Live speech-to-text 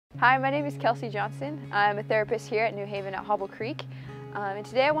Hi, my name is Kelsey Johnson. I'm a therapist here at New Haven at Hobble Creek. And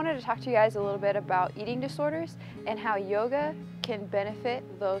today I wanted to talk to you guys a little bit about eating disorders and how yoga can benefit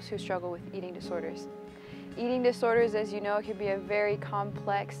those who struggle with eating disorders. Eating disorders, as you know, can be a very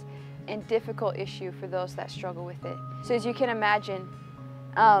complex and difficult issue for those that struggle with it. So as you can imagine,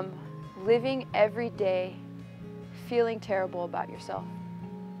 living every day feeling terrible about yourself,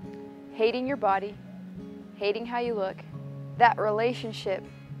 hating your body, hating how you look, that relationship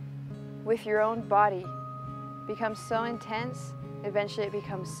with your own body becomes so intense, eventually it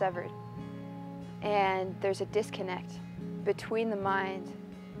becomes severed. And there's a disconnect between the mind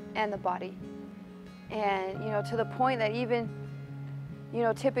and the body. And, to the point that even,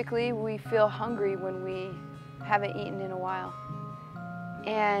 typically we feel hungry when we haven't eaten in a while.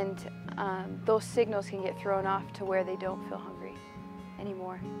 And those signals can get thrown off to where they don't feel hungry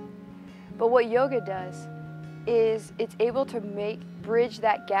anymore. But what yoga does is it's able to bridge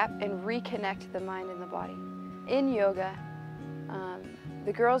that gap and reconnect the mind and the body. In yoga,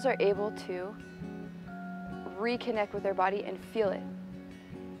 the girls are able to reconnect with their body and feel it.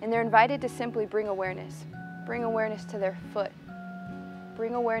 And they're invited to simply bring awareness. Bring awareness to their foot.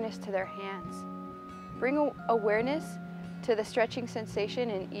 Bring awareness to their hands. Bring awareness to the stretching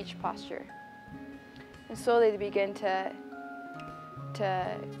sensation in each posture. And slowly they begin to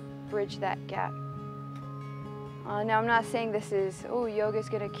bridge that gap. Now I'm not saying this is, yoga is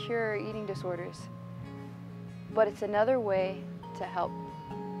going to cure eating disorders, but it's another way to help